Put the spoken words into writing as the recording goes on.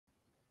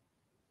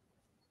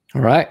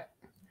All right.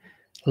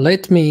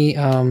 Let me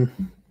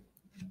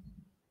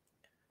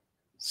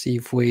see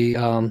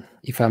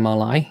if I'm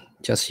online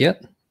just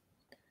yet.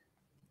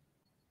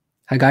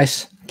 Hi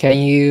guys, can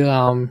you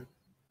all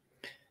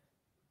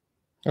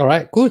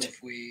right, good.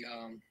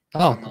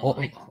 Oh,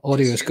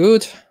 audio is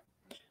good.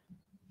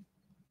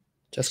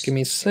 Just give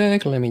me a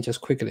sec. Let me just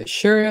quickly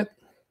share it.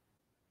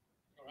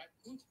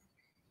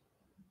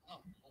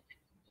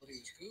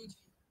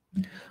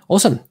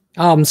 Awesome.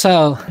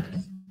 So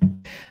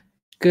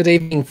good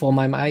evening for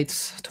my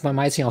mates, to my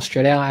mates in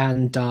Australia,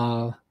 and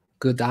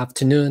good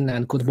afternoon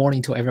and good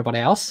morning to everybody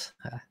else,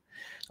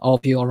 all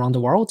of you around the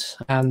world,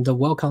 and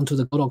welcome to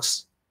the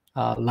Godox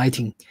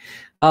lighting.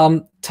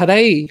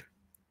 Today,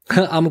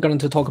 I'm going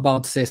to talk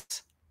about this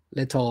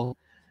little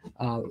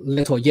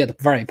yet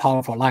very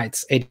powerful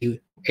lights,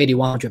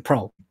 8100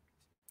 Pro.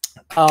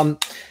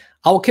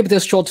 I'll keep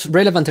this short,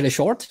 relevantly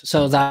short,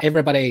 so that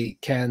everybody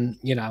can,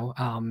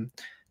 can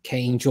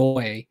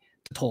enjoy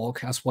the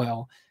talk as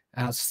well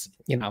as,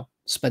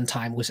 spend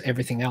time with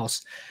everything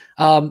else.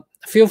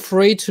 Feel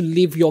free to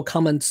leave your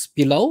comments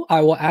below.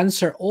 I will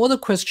answer all the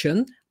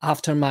questions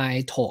after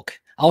my talk.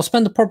 I'll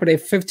spend probably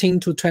 15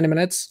 to 20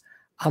 minutes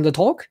on the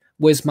talk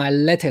with my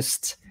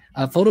latest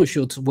photo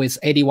shoot with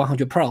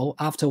 8100 Pro.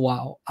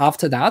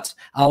 After that,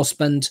 I'll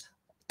spend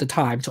the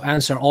time to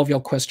answer all of your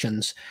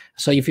questions.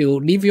 So if you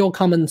leave your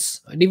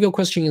comments, leave your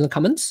question in the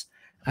comments,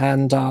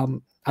 and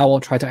I will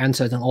try to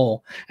answer them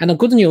all. And the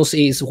good news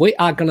is we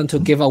are going to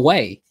give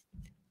away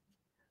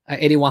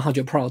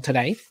 8100 Pro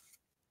today.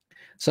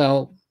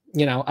 So,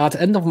 at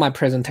the end of my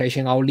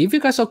presentation, I'll leave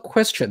you guys a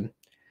question,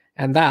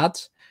 and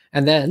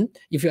then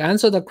if you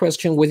answer the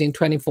question within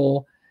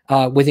 24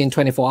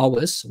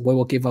 hours, we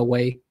will give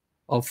away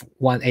of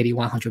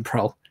 8100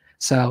 Pro.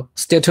 So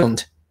stay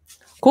tuned.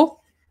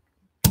 Cool.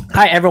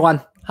 Hi everyone.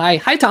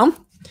 Hi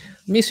Tom.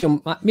 Miss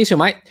you,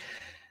 Mike.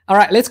 All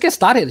right, let's get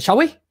started, shall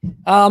we?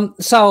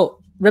 So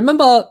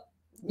remember,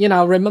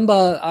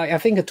 I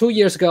think 2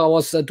 years ago I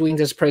was doing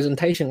this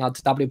presentation at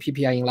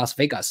WPPI in Las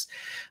Vegas.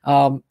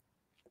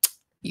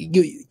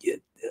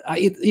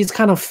 It's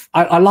kind of,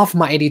 I love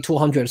my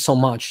 8200 so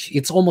much.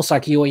 It's almost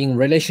like you're in a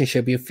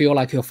relationship. You feel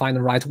like you'll find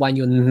the right one.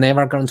 You're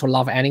never going to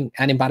love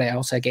anybody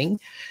else again.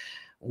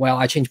 Well,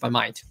 I changed my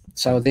mind.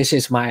 So this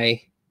is my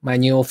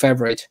new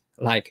favorite,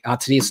 like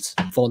at least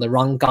for the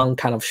run gun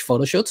kind of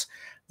photo shoots.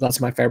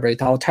 That's my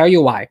favorite. I'll tell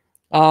you why.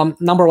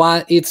 Number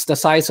one, it's the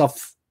size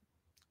of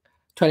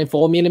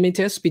 24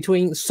 millimeters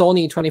between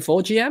Sony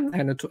 24 GM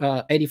and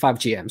 85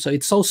 GM. So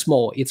it's so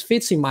small. It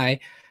fits in my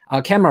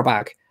camera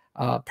bag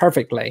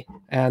perfectly.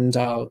 And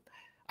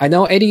I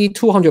know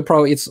 8200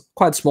 Pro is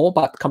quite small,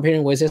 but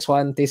comparing with this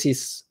one, this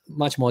is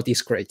much more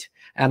discreet.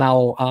 And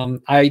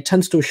I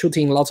tend to shoot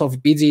in lots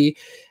of busy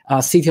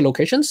city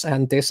locations,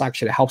 and this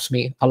actually helps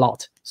me a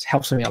lot. It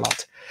helps me a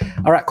lot.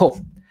 All right,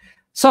 cool.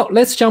 So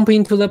let's jump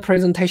into the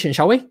presentation,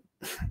 shall we?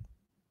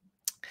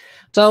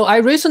 So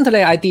I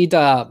did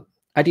a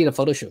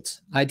photo shoot.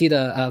 I did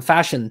a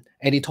fashion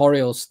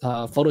editorials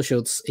photo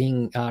shoots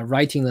in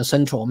right in the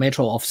central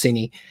metro of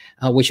Sydney,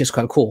 which is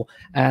quite cool.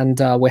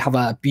 And we have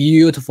a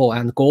beautiful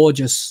and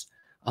gorgeous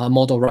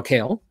model,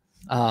 Raquel,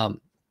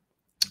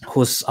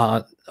 who's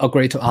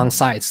agreed to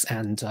on-sites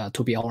and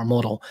to be our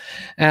model.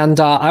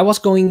 And I was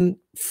going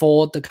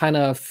for the kind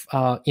of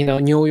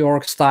New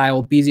York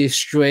style busy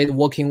street,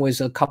 working with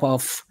a couple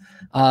of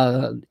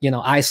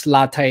iced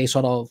latte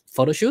sort of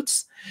photo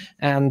shoots.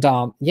 And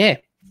yeah.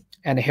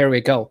 And here we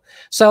go.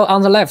 So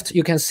on the left,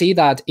 you can see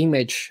that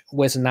image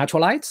with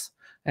natural lights.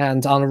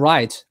 And on the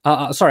right,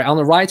 on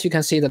the right, you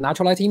can see the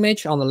natural light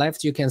image. On the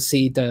left, you can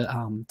see the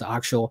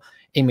actual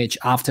image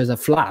after the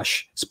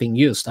flash is being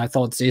used. I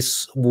thought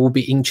this would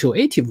be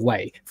intuitive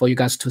way for you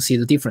guys to see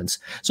the difference.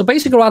 So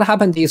basically what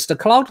happened is the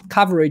cloud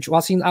coverage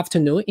was in the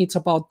afternoon. It's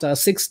about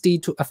 50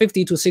 to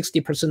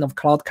 60% of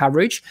cloud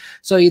coverage.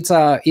 So it's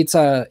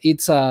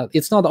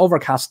not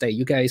overcast day.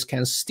 You guys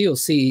can still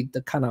see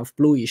the kind of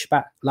bluish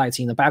lights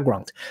in the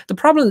background. The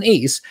problem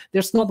is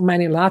there's not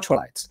many natural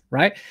lights,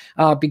 right?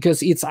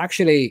 Because it's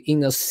actually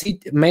in a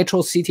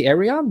metro city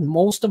area.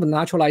 Most of the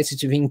natural lights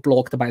is being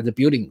blocked by the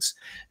buildings.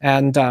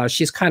 And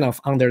she's kind of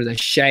under the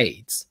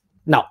shades.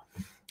 Now,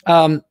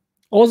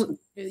 also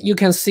you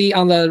can see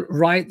on the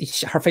right,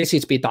 her face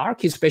is a bit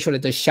dark, especially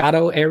the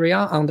shadow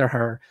area under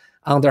her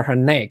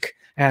neck,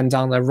 and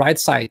on the right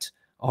side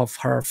of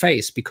her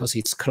face, because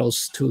it's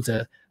close to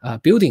the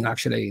building.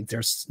 Actually,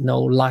 there's no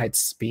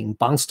lights being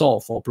bounced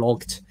off or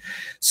blocked.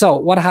 So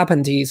what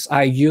happened is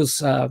I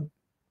use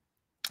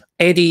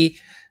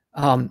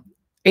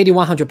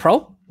 8100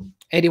 Pro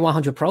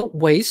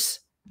with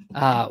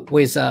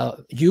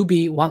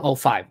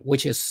UB105,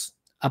 which is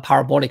a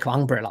parabolic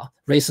umbrella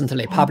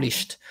recently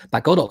published by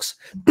Godox.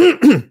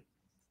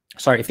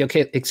 Sorry, if you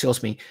can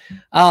excuse me.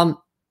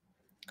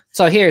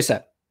 So here's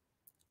it.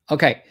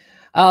 Okay.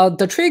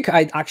 The trick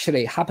I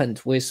actually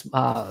happened with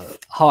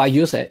how I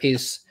use it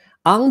is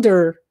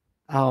under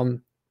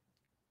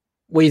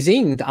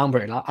within the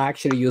umbrella, I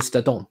actually use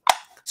the dome.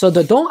 So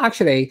the dome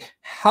actually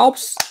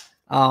helps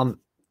the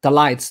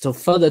lights to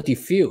further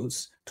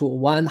diffuse to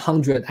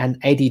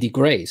 180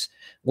 degrees,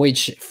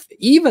 which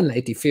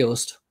evenly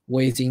diffused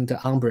within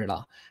the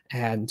umbrella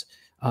and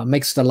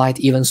makes the light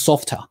even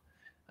softer.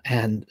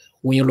 And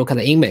when you look at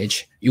the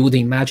image, you would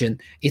imagine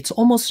it's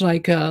almost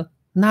like a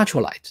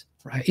natural light,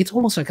 right? It's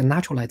almost like a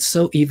natural light,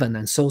 so even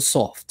and so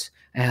soft,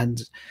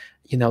 and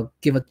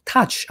give a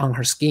touch on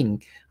her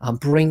skin,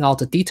 bring out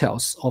the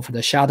details of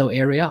the shadow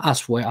area,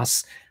 as well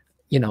as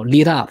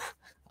lit up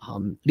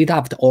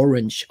the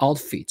orange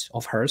outfit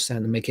of hers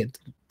and make it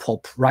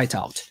pop right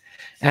out.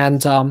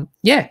 And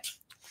yeah,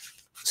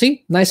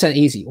 see, nice and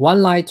easy.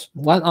 One light,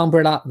 one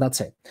umbrella,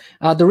 that's it.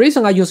 The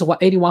reason I use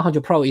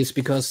 8100 Pro is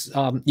because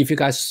if you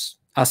guys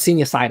are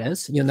senior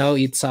siders,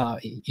 it's a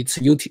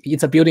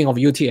building of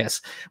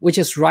UTS, which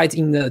is right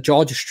in the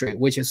Georgia Street,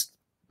 which is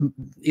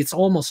it's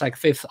almost like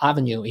Fifth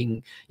Avenue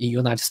in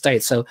United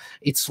States. So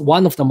it's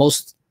one of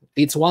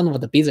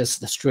the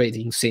busiest street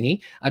in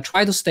Sydney. I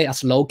try to stay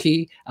as low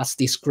key, as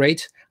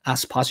discreet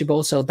as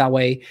possible, so that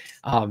way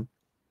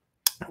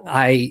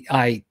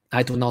I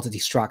do not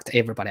distract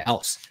everybody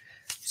else.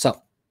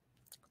 So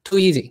too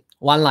easy,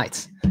 one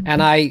light,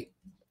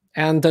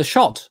 and the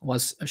shot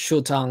was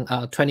shoot on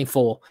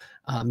 24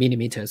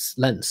 millimeters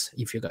lens.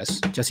 If you guys,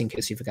 just in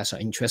case if you guys are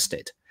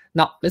interested.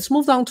 Now let's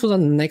move on to the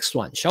next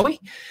one, shall we?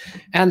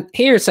 And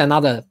here's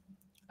another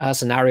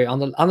scenario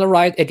on the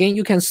right. Again,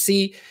 you can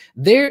see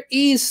there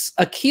is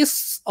a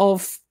kiss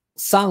of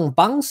sun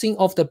bouncing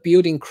off the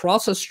building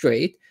across the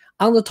street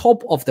on the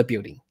top of the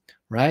building,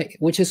 right?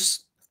 Which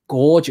is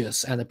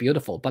gorgeous and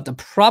beautiful. But the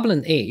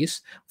problem is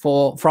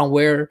from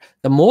where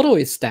the model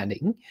is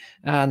standing,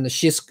 and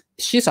she's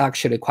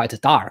actually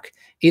quite dark.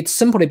 It's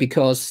simply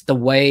because the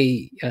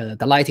way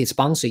the light is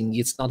bouncing,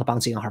 it's not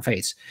bouncing on her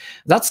face.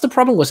 That's the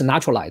problem with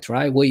natural light,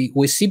 right?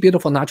 We see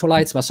beautiful natural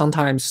lights, but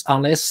sometimes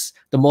unless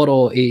the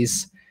model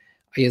is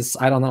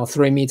I don't know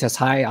 3 meters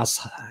high, as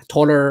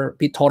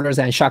bit taller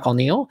than Shaq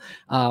O'Neal,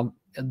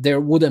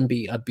 there wouldn't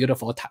be a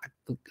beautiful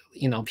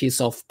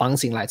piece of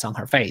bouncing lights on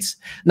her face.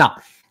 Now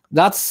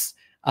that's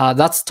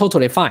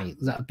totally fine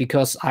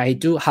because I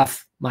do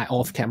have my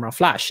off-camera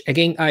flash.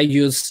 Again, I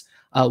use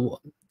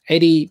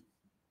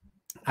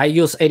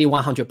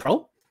 8100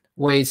 Pro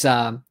with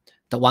the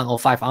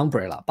 105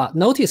 umbrella. But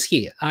notice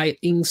here,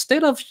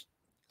 instead of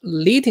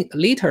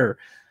lit her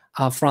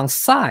from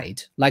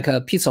side like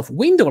a piece of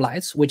window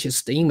lights, which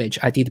is the image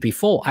I did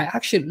before, I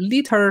actually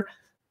lit her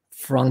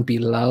from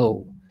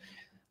below.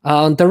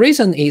 The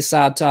reason is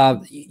that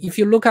if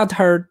you look at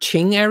her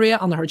chin area,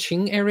 and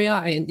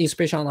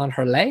especially on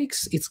her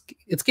legs, it's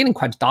getting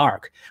quite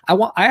dark. I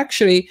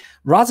actually,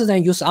 rather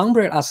than use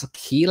umbrella as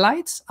key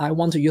lights, I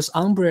want to use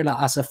umbrella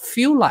as a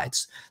fill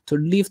lights to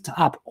lift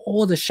up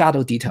all the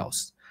shadow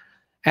details.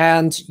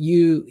 And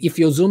if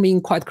you zoom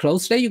in quite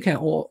closely, you can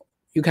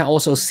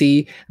also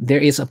see there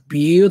is a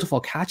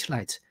beautiful catch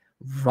light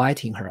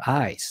right in her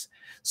eyes.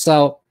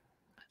 So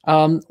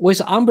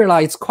with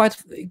umbrella, it's quite,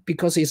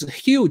 because it's a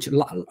huge,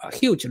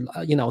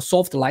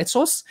 soft light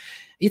source.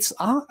 It's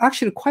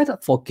actually quite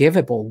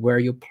forgivable where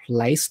you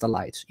place the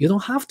light. You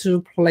don't have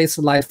to place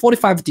the light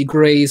 45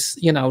 degrees,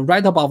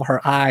 right above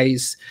her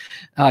eyes,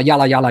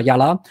 yalla yalla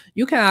yalla.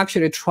 You can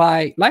actually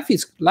try. Life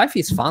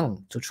is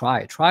fun to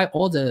try. Try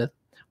all the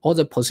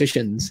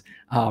positions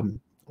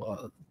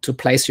to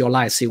place your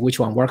light. See which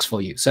one works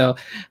for you. So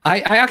I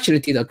actually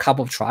did a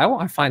couple of trial.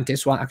 I find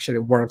this one actually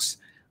works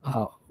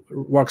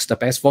the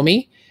best for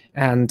me.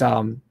 And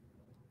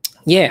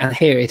yeah, and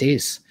here it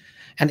is.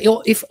 And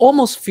it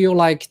almost feel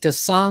like the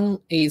sun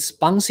is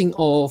bouncing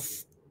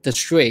off the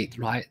street,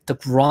 right? The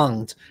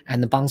ground,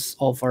 and bounce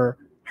over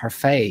her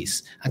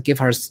face and give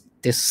her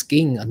the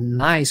skin a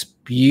nice,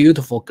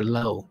 beautiful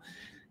glow.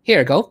 Here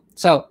you go.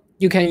 So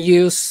you can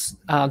use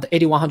the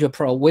 8100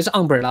 Pro with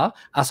umbrella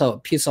as a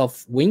piece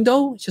of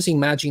window. Just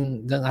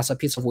imagine them as a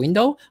piece of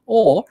window,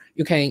 or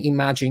you can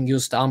imagine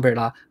use the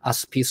umbrella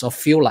as a piece of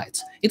fill light.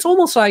 It's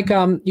almost like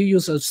you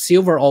use a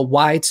silver or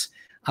white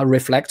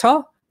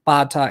reflector,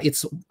 but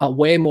it's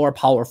way more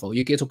powerful.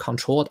 You get to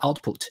control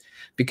output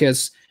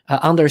because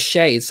under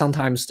shade,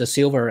 sometimes the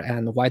silver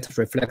and white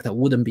reflector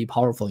wouldn't be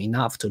powerful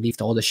enough to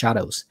lift all the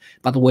shadows.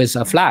 But with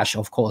a flash,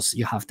 of course,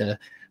 you have the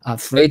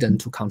freedom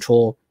to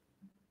control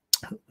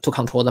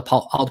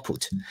the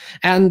output.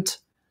 And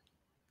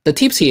the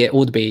tips here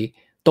would be,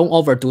 don't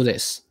overdo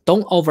this.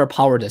 Don't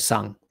overpower the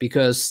sun,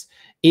 because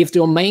if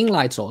your main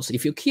light source,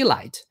 if your key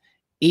light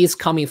is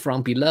coming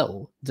from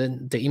below,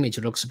 then the image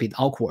looks a bit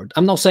awkward.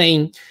 I'm not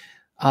saying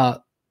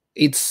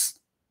it's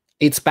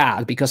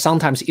bad, because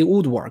sometimes it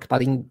would work,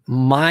 but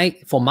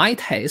for my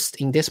taste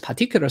in this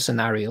particular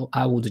scenario,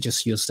 I would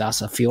just use that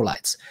as a fill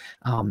lights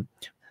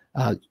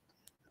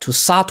to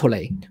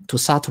subtly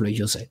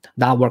use it.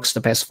 That works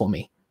the best for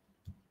me.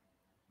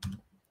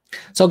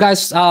 So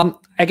guys,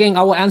 again,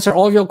 I will answer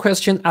all your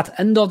questions at the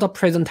end of the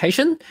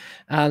presentation,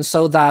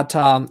 so that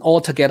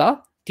all together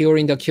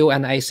during the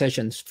Q&A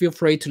sessions, feel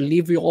free to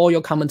leave all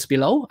your comments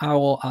below. I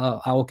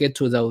will get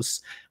to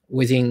those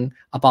within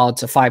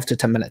about 5 to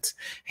 10 minutes.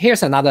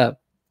 Here's another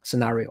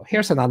scenario.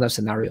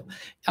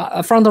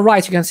 From the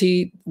right, you can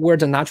see where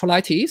the natural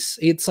light is.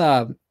 It's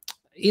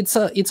it's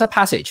a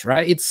passage,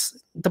 right?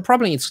 The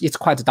problem is it's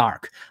quite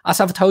dark. As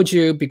I've told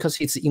you, because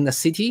it's in the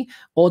city,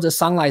 all the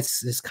sunlight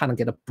is kind of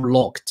get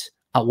blocked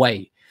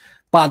away.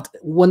 But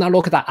when I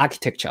look at the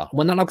architecture,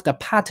 when I look at the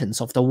patterns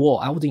of the wall,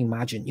 I would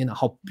imagine,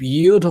 how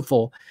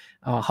beautiful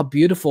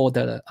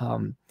the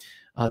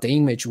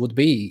image would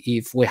be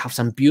if we have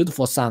some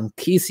beautiful sun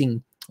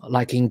kissing,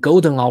 like in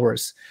golden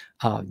hours,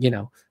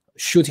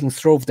 shooting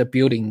through the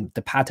building,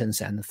 the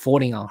patterns, and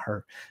falling on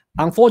her.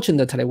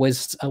 Unfortunately,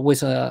 with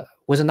a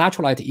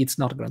natural light, it's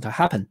not going to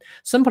happen.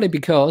 Simply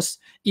because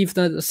if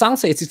the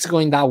sunset is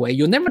going that way,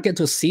 you never get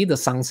to see the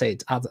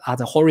sunset at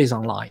the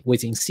horizon line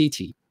within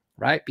city,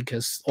 right?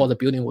 Because all the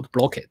building would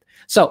block it.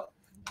 So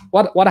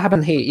what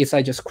happened here is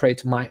I just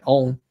create my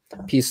own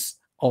piece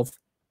of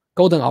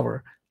golden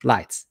hour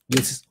lights,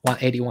 use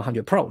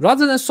 180-100 Pro.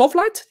 Rather than soft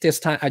light, this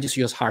time I just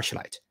use harsh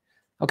light.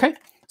 Okay,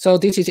 so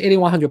this is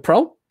 8100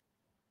 Pro.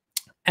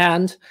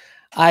 And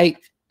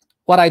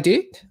what I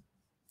did,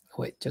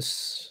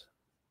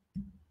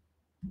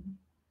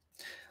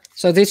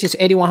 so this is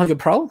 8100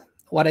 Pro.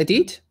 What I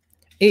did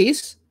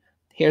is,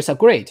 here's a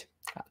grid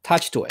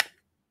attached to it.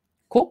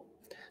 Cool.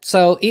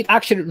 So it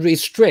actually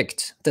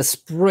restricts the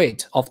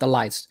spread of the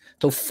lights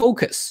to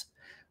focus,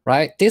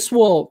 right? This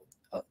will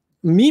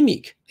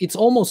mimic, it's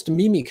almost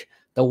mimic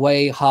the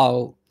way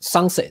how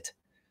sunset,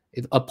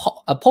 a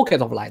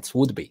pocket of lights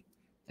would be.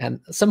 And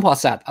simple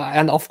as that.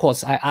 And of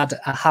course, I add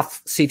a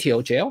half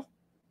CTO gel,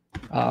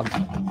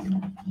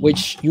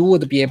 which you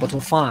would be able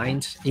to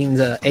find in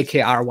the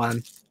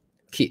AKR1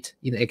 kit.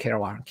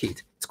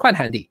 It's quite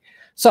handy.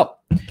 So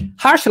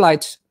harsh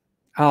light,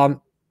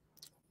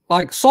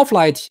 like soft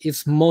light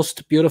is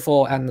most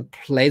beautiful and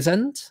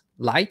pleasant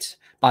light,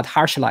 but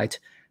harsh light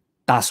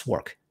does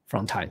work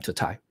from time to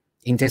time.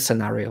 In this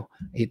scenario,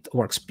 it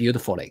works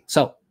beautifully.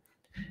 So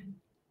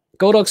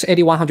Godox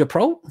 8100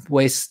 Pro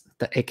with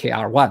the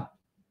AKR1.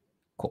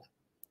 Cool.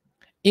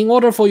 In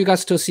order for you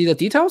guys to see the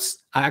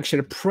details, I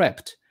actually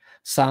prepped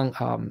some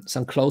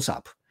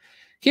close-up.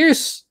 Here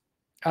is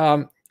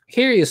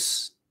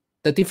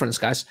the difference,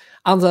 guys.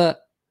 On the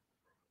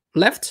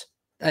left,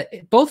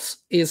 both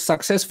is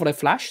successfully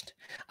flashed.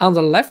 On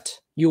the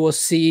left, you will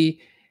see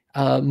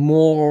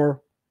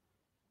more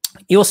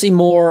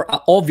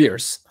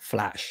obvious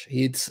flash.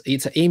 It's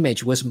an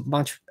image with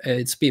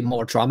it's a bit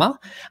more drama.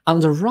 On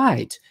the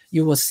right,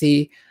 you will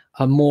see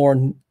a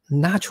more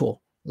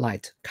natural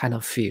light kind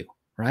of feel,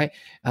 right?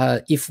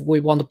 If we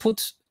want to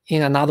put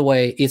in another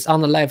way, it's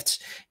on the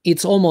left,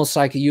 it's almost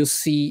like you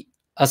see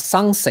a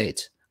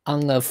sunset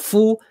on a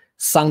full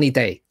sunny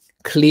day,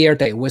 clear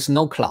day with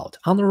no cloud.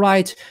 On the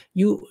right,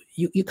 you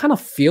kind of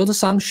feel the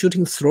sun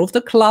shooting through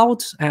the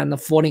clouds and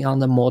falling on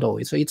the model.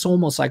 So it's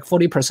almost like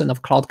 40%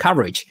 of cloud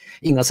coverage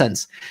in a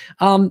sense.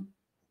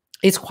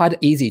 It's quite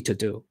easy to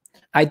do.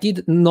 I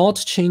did not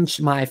change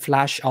my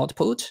flash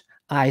output.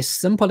 I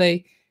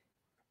simply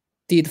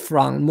did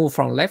move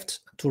from left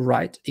to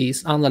right.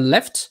 Is on the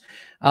left,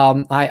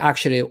 I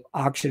actually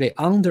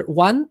under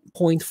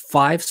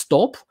 1.5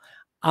 stop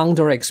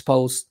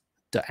underexposed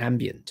the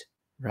ambient,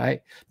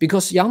 right?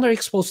 Because the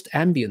underexposed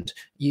ambient,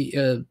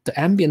 the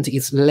ambient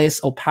is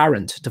less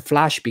apparent. The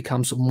flash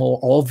becomes more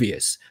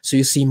obvious. So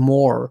you see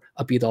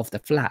a bit of the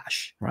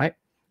flash, right?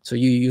 So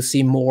you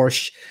see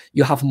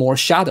you have more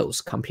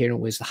shadows comparing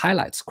with the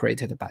highlights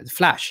created by the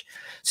flash.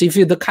 So if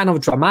you're the kind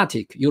of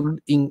dramatic, you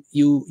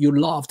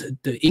loved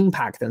the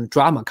impact and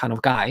drama kind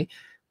of guy,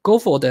 go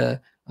for the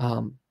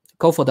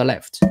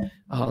left.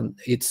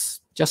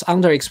 It's just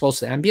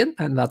underexposed ambient,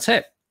 and that's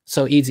it.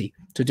 So easy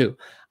to do.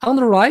 On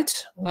the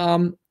right,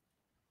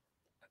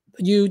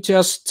 you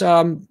just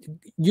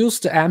use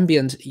the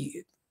ambient.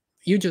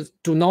 You just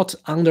do not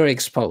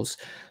underexpose.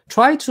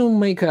 Try to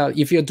make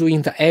if you're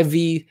doing the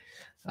AV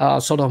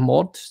sort of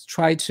mode,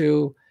 try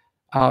to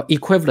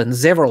equivalent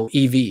 0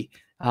 EV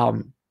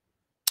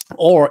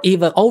or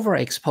even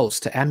overexpose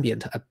the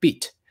ambient a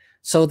bit,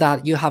 so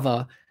that you have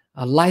a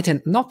light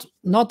and not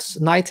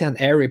night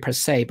and airy per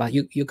se, but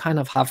you kind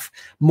of have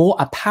more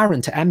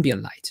apparent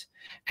ambient light.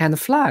 And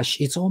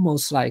flash, it's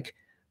almost like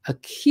a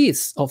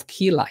kiss of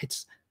key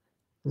lights,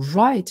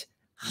 right,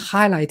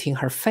 highlighting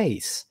her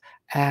face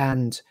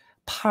and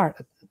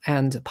part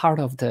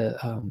of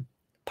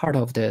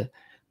the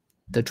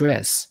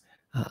dress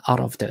out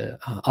of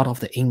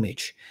the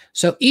image.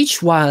 So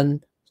each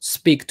one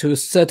speak to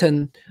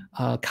certain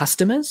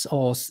customers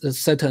or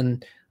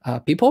certain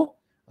people.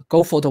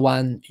 Go for the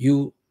one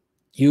you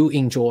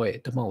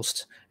enjoy the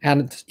most.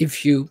 And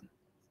if you're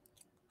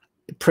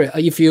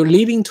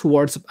leaning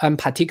towards a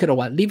particular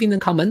one, leave in the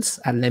comments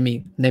and let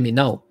me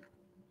know.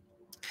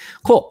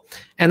 Cool.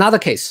 Another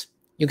case,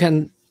 you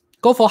can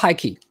go for high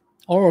key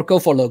or go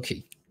for low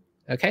key.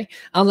 Okay.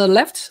 On the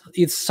left,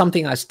 it's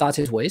something I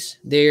started with.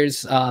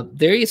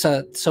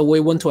 So we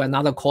went to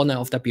another corner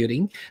of the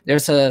building.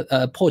 There's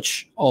a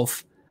patch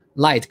of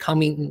light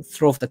coming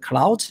through the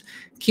cloud,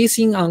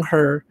 kissing on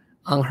her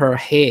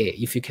hair.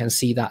 If you can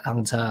see that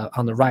on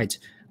the right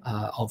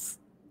of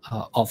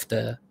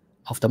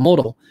the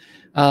model.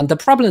 The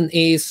problem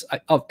is,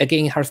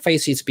 again, her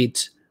face is a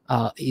bit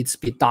it's a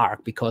bit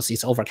dark because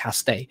it's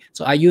overcast day.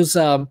 So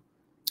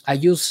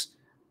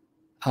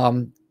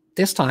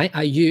this time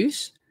I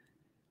use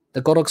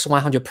the Godox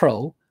 100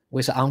 Pro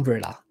with an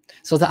umbrella.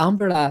 So the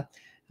umbrella,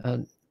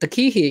 the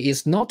key here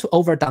is not to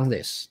overdone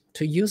this,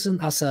 to use them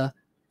as a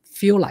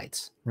fill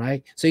lights,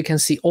 right? So you can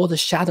see all the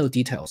shadow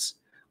details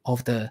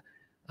of the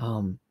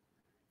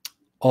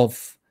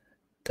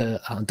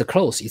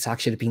clothes. It's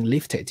actually being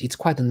lifted. It's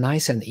quite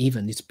nice and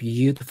even. It's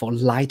beautiful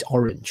light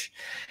orange,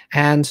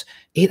 and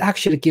it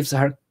actually gives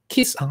her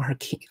kiss on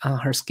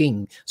her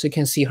skin. So you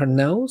can see her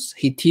nose,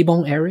 her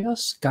T-bone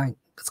areas,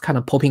 it's kind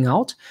of popping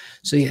out.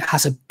 So it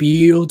has a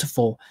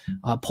beautiful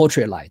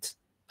portrait light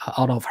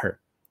out of her,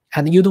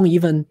 and you don't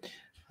even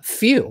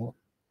feel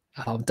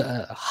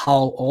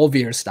how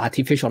obvious the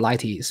artificial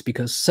light is,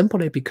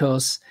 simply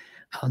because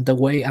the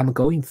way I'm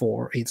going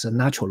for, it's a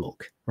natural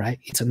look, right?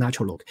 It's a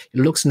natural look. It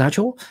looks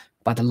natural,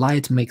 but the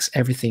light makes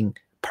everything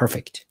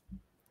perfect.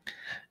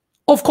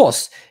 Of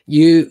course,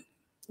 you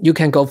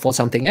can go for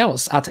something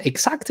else at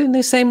exactly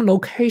the same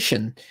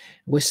location.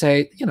 We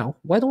say,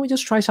 why don't we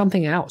just try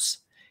something else?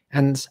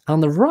 And on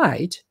the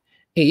right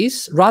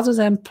is, rather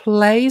than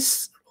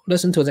place,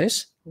 listen to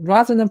this,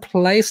 rather than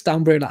place the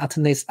umbrella at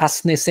the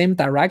same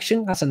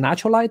direction as a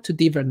natural light to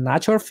give a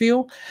natural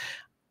feel,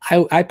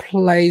 I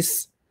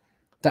place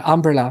the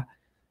umbrella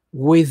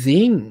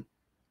within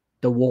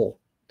the wall.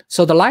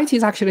 So the light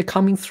is actually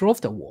coming through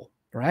the wall,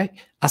 right?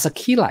 As a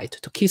key light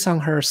to kiss on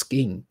her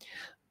skin.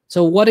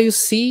 So what do you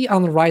see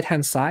on the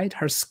right-hand side?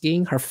 Her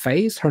skin, her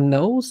face, her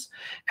nose,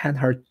 and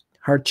her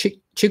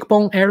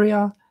cheekbone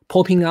area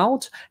popping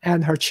out,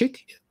 and her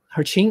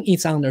chin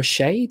is under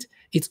shade.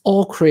 It's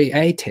all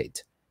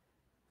created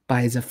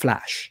by the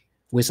flash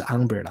with the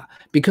umbrella,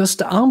 because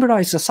the umbrella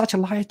is such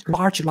a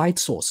large light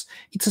source.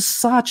 It's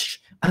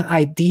such an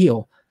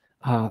ideal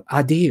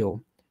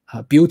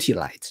beauty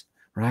light,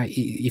 right?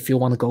 If you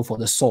want to go for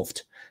the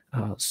soft,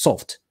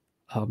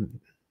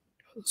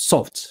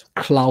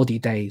 cloudy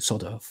day,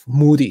 sort of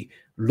moody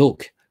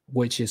look,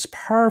 which is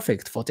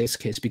perfect for this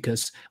case,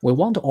 because we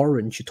want the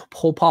orange to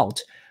pop out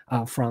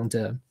from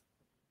the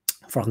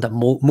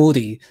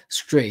moody,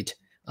 straight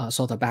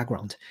sort of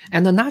background.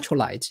 And the natural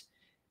light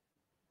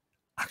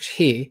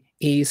actually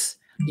is,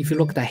 if you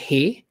look at the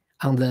hair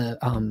on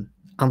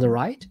the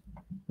right,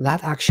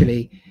 that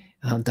actually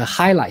the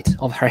highlight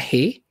of her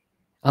hair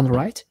on the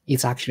right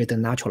is actually the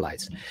natural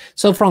light.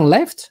 So from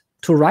left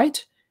to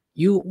right,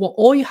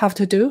 all you have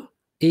to do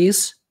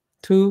is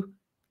to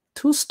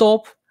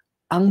stop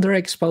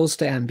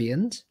underexposed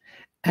ambient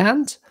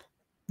and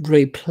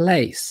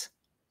replace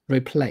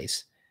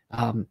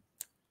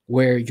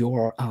where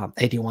your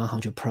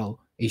 8100 Pro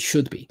it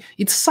should be.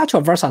 It's such a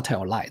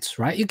versatile light,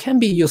 right? It can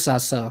be used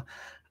as a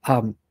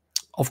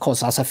of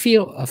course, as a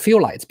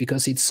fill light,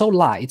 because it's so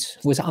light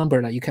with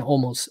umbrella, you can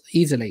almost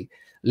easily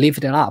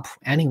lift it up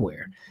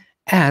anywhere.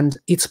 And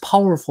it's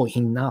powerful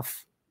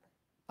enough.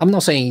 I'm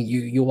not saying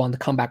you want to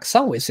come back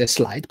sun with this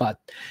light, but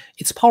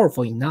it's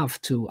powerful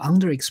enough to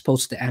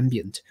underexpose the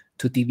ambient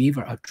to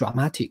deliver a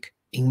dramatic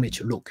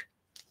image look.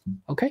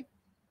 Okay?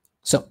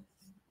 So,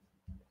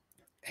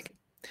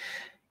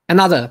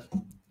 another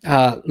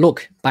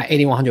look by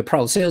 8100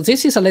 Pro. So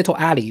this is a little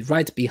alley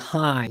right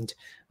behind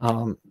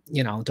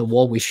the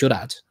wall we shoot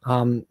at.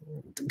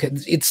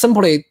 It's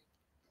simply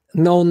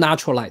no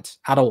natural light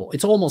at all.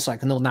 It's almost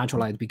like no natural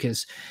light,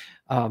 because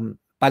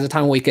by the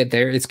time we get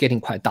there, it's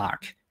getting quite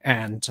dark.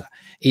 And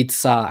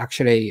it's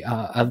actually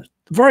a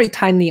very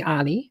tiny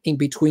alley in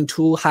between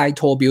two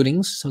tall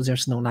buildings. So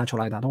there's no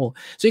natural light at all.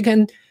 So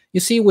you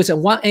see with a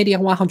 180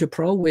 and 100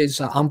 Pro with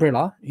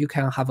umbrella, you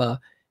can have a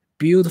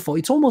beautiful,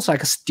 it's almost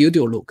like a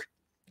studio look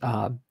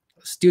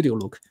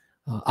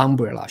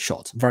umbrella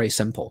shot. Very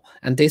simple.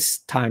 And this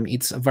time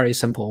it's a very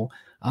simple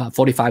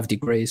 45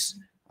 degrees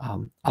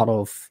out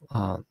of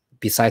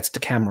besides the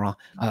camera,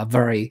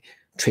 very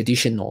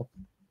traditional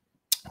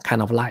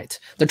kind of light.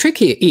 The trick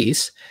here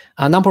is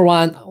number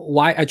one,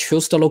 why I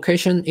choose the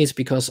location is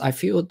because I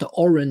feel the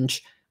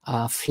orange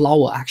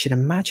flower actually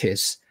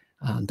matches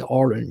the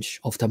orange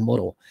of the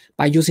model.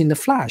 By using the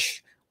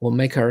flash, will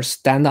make her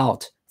stand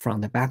out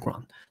from the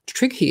background. The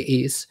trick here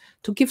is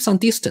to give some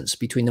distance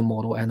between the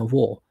model and the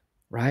wall,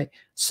 right?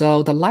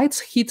 So the lights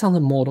hit on the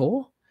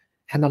model,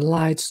 and the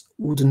lights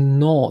would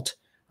not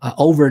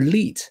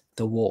overlead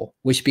the wall,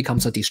 which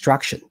becomes a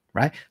distraction,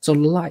 right?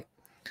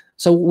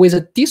 So with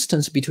a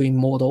distance between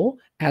model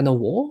and the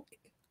wall,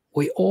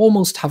 we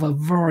almost have a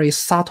very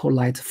subtle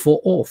light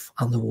fall off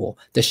on the wall.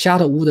 The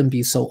shadow wouldn't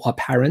be so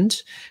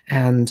apparent,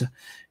 and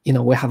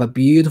we have a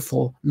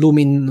beautiful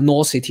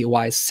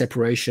luminosity-wise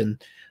separation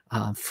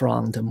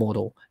from the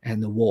model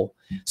and the wall.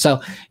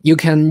 So you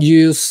can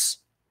use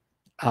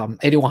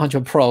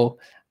 8100 Pro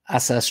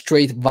as a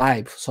straight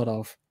vibe sort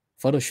of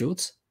photo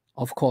shoots.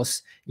 Of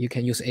course, you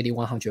can use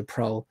 8100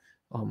 Pro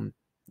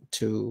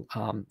to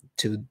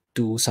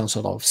do some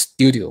sort of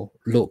studio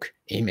look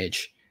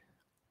image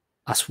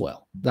as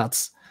well.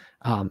 That's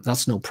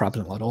no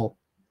problem at all.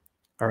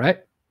 All right.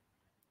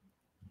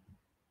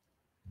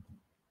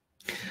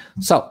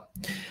 So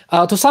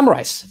to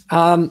summarize,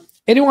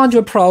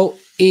 8100 Pro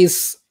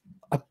is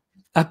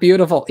a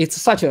beautiful.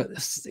 It's such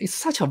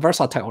a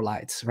versatile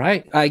light,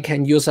 right? I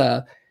can use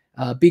a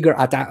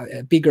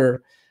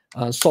bigger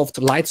soft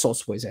light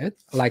source with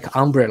it, like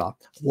umbrella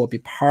will be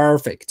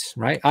perfect,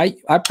 right?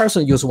 I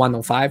personally use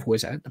 105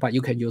 with it, but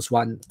you can use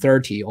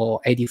 130 or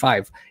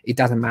 85. It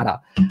doesn't matter.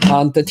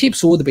 The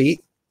tips would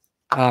be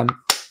add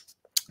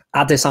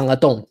a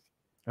dome,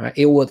 right?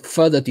 It would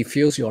further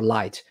diffuse your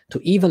light to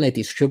evenly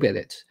distribute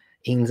it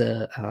in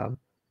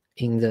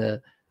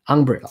the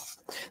umbrella.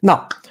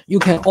 Now you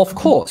can of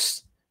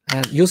course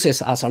use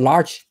this as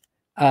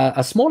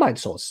a small light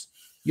source.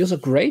 Use a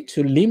gray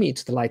to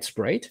limit the light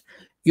spread.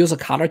 Use a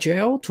color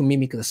gel to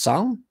mimic the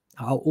sun.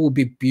 It will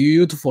be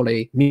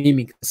beautifully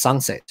mimic the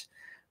sunset,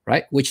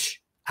 right?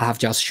 Which I have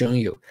just shown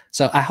you.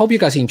 So I hope you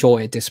guys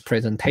enjoy this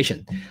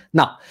presentation.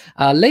 Now,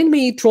 let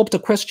me drop the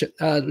question.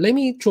 Let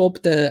me drop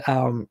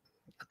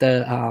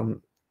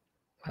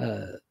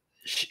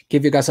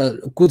give you guys a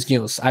good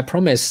news. I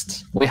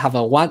promised we have a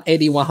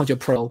 180-100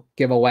 Pro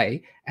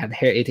giveaway, and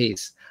here it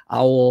is. I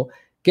will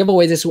give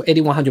away this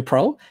 8100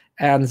 Pro,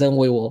 and then I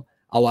will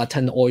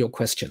attend all your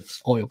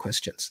questions.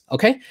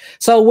 Okay.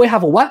 So we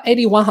have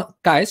 181,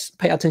 guys.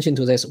 Pay attention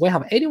to this. We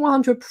have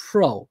 8100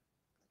 Pro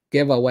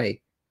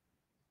giveaway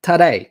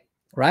today,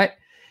 right?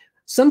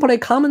 Simply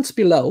comment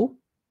below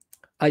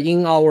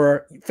in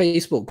our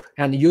Facebook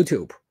and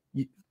YouTube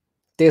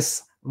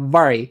this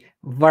very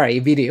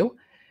video,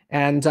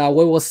 and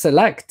we will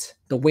select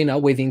the winner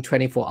within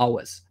 24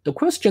 hours. The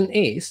question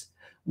is,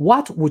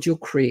 what would you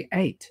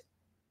create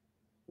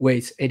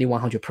with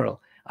 8100 Pro?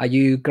 Are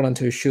you going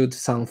to shoot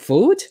some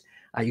food?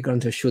 Are you going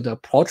to shoot a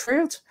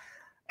portrait?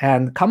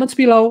 And comments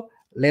below,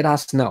 let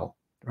us know,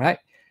 right?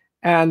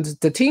 And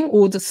the team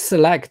would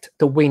select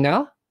the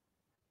winner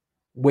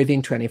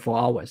within 24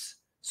 hours.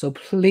 So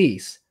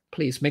please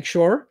make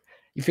sure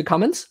if you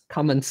comments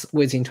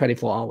within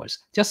 24 hours.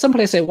 Just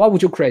simply say, what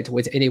would you create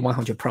with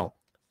 8100 Pro?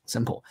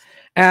 Simple.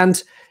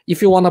 And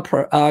if you want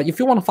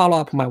to follow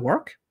up my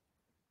work,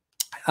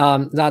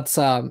 that's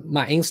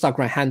my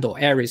Instagram handle,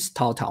 Aries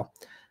Tao Tao.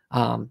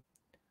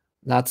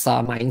 That's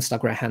my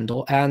Instagram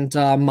handle, and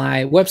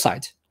my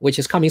website, which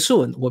is coming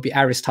soon, will be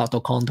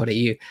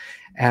aristao.com.au.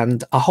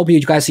 And I hope you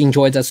guys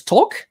enjoyed this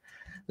talk.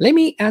 Let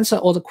me answer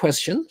all the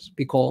questions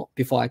before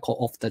I call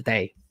off the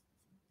day.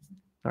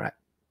 All right.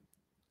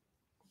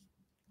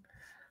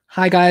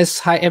 Hi guys,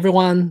 hi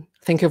everyone.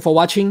 Thank you for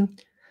watching.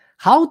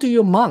 How do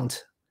you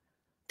mount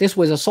this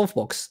with a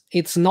softbox?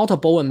 It's not a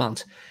Bowen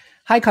mount.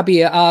 Hi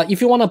Kabir. If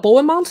you want a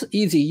Bowen mount,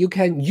 easy. You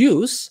can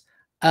use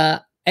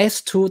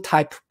S2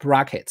 type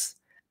brackets.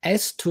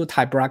 S2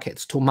 type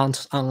brackets to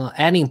mount on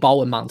any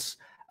Bowen mount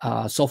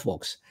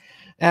softbox.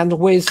 And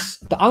with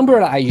the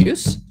umbrella I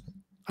use,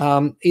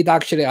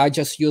 I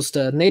just used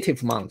the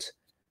native mount.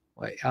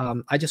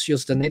 I just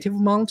used the native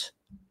mount.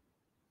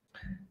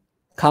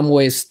 Come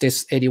with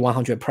this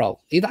 8100 Pro.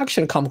 It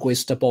actually comes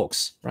with the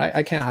box, right?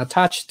 I can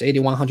attach the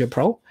 8100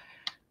 Pro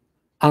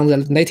on the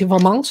native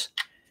mount,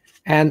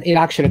 and it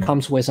actually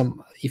comes with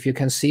if you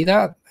can see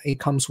that, it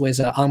comes with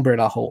an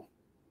umbrella hole.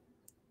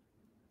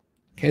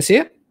 Can you see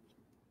it?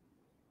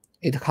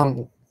 It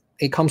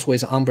comes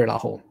with an umbrella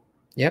hole.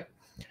 Yep.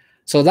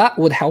 So that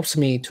would help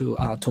me to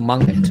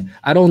mount it.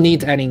 I don't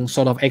need any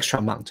sort of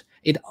extra mount.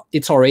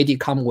 It's already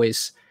come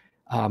with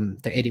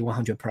the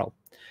 8100 Pro.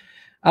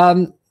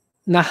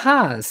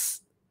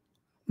 Nahas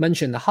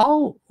mentioned,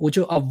 how would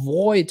you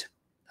avoid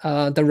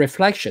the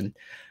reflection?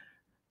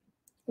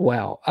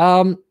 Well,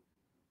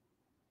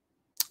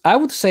 I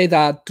would say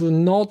that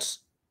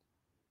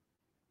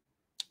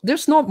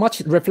there's not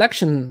much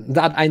reflection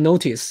that I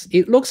notice.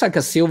 It looks like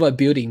a silver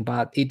building,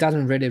 but it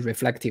doesn't really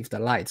reflect the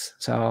lights.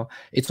 So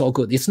it's all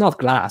good. It's not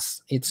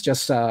glass. It's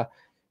just a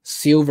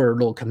silver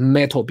look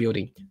metal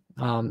building.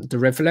 The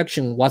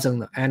reflection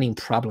wasn't any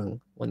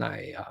problem when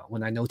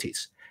I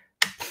noticed.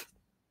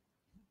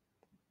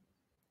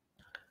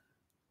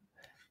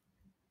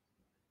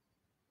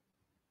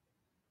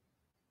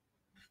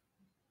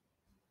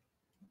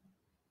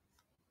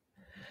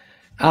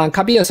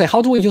 Kabir say,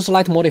 how do we use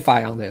light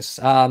modifier on this?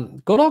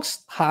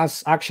 Godox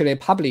has actually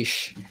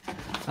published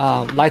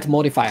light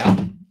modifier.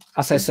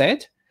 As I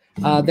said,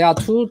 there are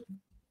two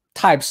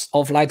types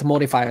of light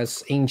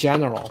modifiers in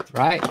general,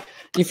 right?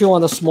 If you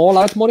want a small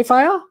light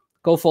modifier,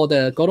 go for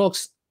the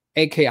Godox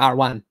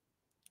AKR1,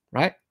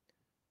 right?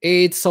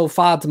 It's so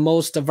far the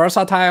most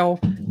versatile.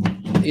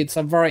 It's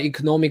a very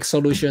economic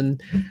solution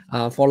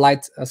for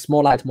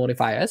small light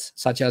modifiers,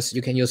 such as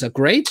you can use a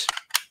grate.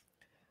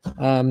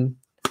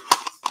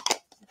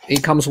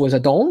 It comes with a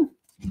dome,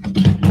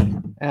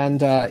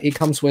 and it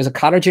comes with a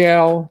color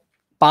gel,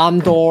 bomb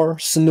door,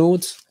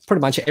 snoot,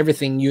 pretty much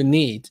everything you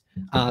need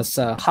as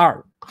a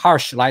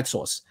harsh light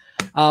source.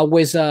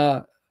 With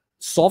a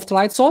soft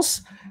light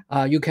source,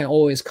 you can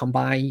always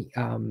combine.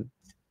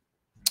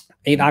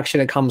 It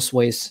actually comes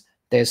with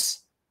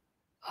this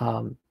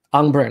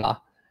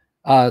umbrella.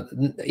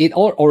 It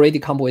already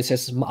comes with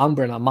this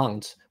umbrella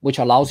mount, which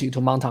allows you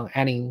to mount on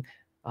any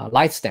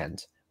light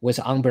stand with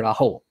an umbrella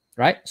hole.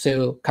 Right,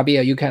 so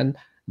Kabir, you can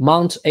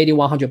mount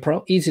 8100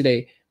 Pro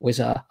easily with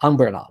a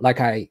umbrella, like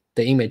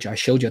the image I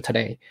showed you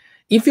today.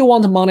 If you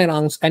want to mount it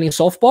on any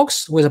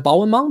softbox with a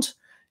Bowen mount,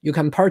 you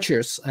can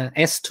purchase an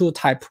S2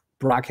 type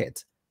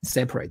bracket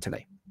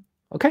separately.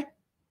 Okay.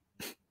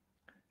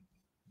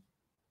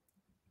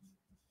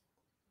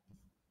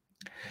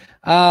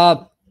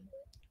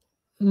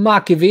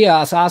 Mark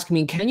Villa is asking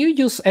me, can you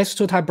use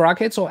S2 type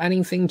brackets or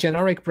anything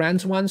generic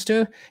brands ones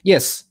too?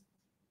 Yes,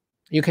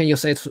 you can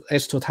use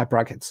S2 type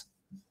brackets.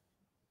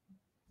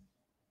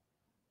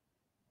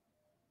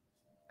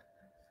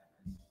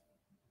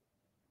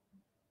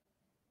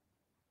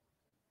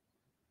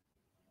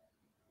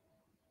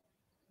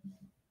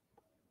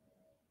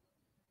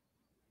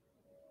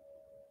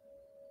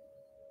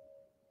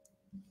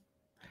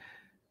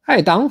 Hi,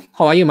 Dang.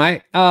 How are you,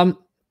 mate?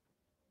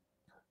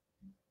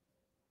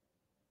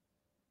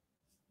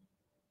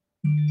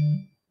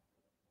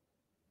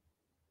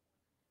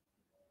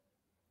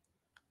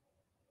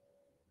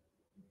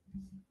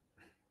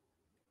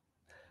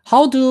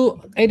 How do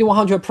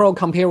 8100 Pro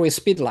compare with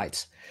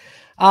Speedlights?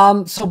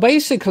 So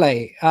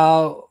basically,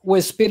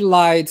 with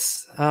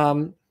Speedlights,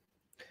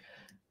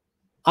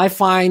 I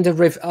find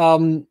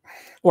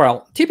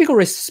well, typical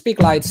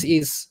Speedlights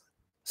is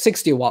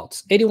 60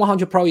 watts.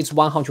 8100 Pro is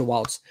 100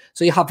 watts,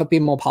 so you have a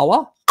bit more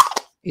power.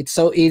 It's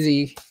so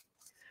easy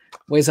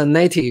with a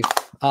native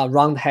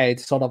round head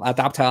sort of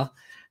adapter.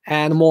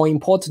 And more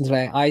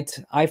importantly,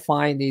 I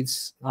find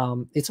it's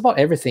about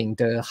everything.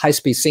 The high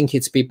speed sync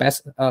is be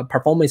best,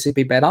 performance is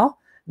be better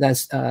than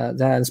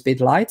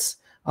Speedlights,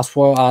 as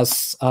well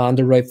as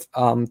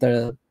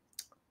the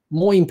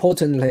more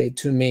importantly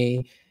to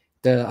me,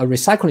 the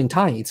recycling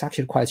time is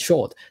actually quite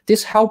short.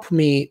 This helped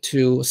me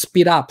to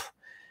speed up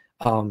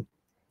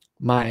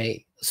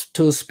my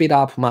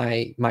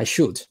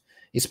shoot,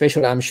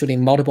 especially I'm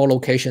shooting multiple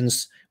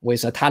locations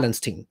with a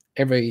talent team.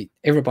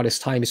 Everybody's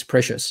time is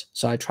precious,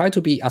 so I try to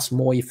be as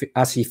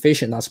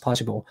efficient as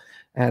possible.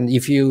 And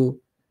if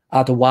you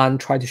are the one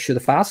try to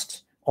shoot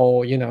fast,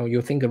 or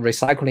you think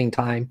recycling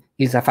time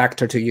is a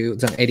factor to you,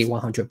 then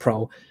 8100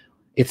 Pro,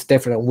 it's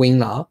definitely a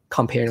winner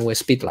comparing with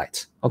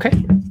Speedlights. Okay,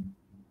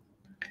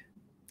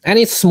 and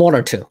it's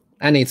smaller too.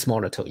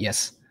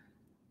 Yes.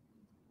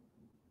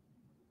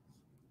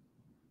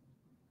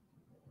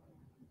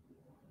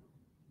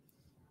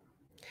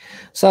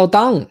 So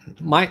Don,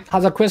 my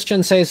other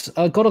question says,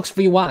 Godox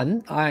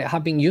V1, I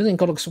have been using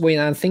Godox V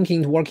and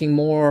thinking working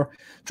more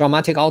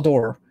dramatic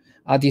outdoor.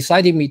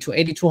 Decided me to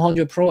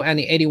 8200 Pro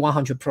and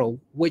 8100 Pro.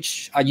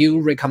 Which are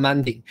you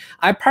recommending?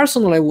 I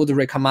personally would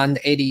recommend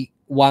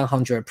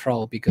 8100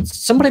 Pro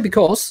simply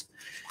because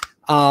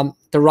the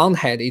round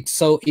head, it's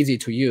so easy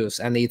to use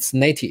and it's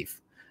native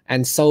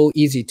and so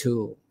easy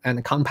to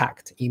and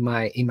compact in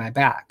my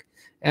bag.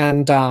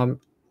 And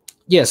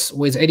yes,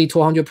 with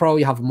 8200 Pro,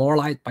 you have more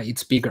light, but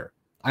it's bigger.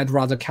 I'd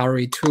rather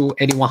carry two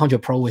 8100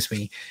 Pro with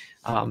me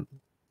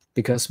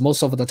because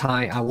most of the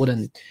time I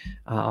wouldn't.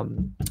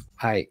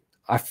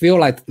 I feel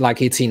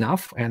like it's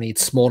enough and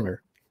it's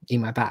smaller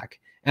in my bag.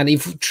 And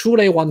if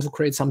truly want to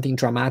create something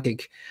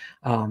dramatic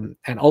and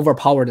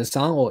overpower the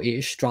sun or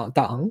ish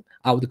down,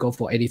 I would go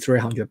for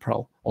 8300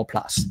 Pro or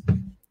plus.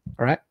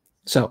 All right.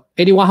 So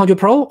 8100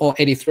 Pro or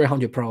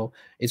 8300 Pro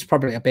is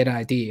probably a better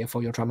idea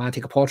for your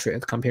dramatic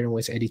portrait comparing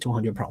with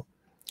 8200 Pro.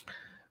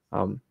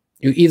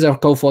 You either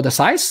go for the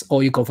size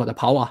or you go for the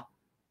power.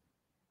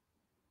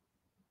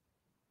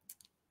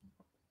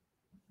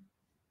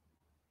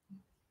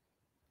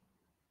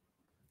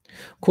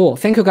 Cool.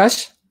 Thank you,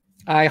 guys.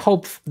 I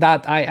hope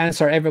that I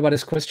answer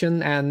everybody's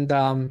question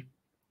and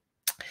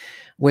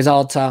with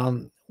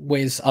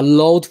a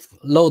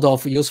load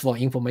of useful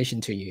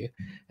information to you.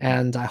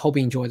 And I hope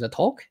you enjoy the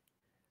talk.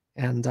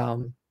 And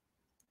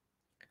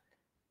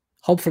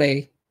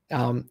hopefully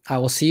I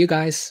will see you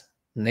guys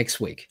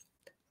next week.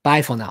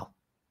 Bye for now.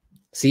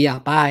 See ya.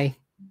 Bye.